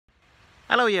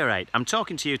Hello Year 8, I'm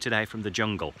talking to you today from the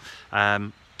jungle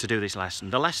to do this lesson.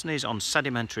 The lesson is on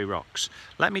sedimentary rocks.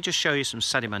 Let me just show you some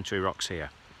sedimentary rocks here.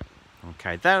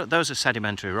 Okay, those are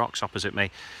sedimentary rocks opposite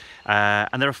me.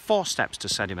 And there are 4 steps to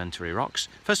sedimentary rocks.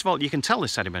 First of all, you can tell they're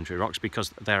sedimentary rocks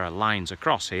because there are lines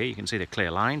across here. You can see the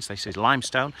clear lines. This is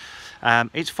limestone.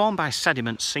 It's formed by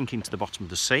sediment sinking to the bottom of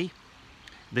the sea.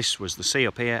 This was the sea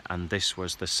up here and this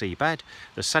was the seabed.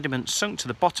 The sediment sunk to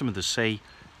the bottom of the sea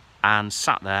and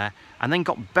sat there and then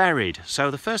got buried. So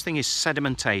the first thing is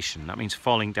sedimentation. That means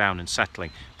falling down and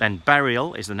settling. Then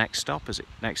burial is the next step as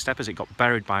it got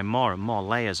buried by more and more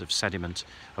layers of sediment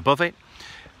above it.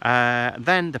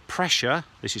 Then the pressure,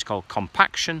 this is called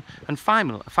compaction, and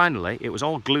finally it was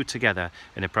all glued together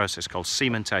in a process called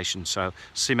cementation, so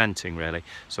cementing really.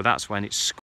 So that's when it's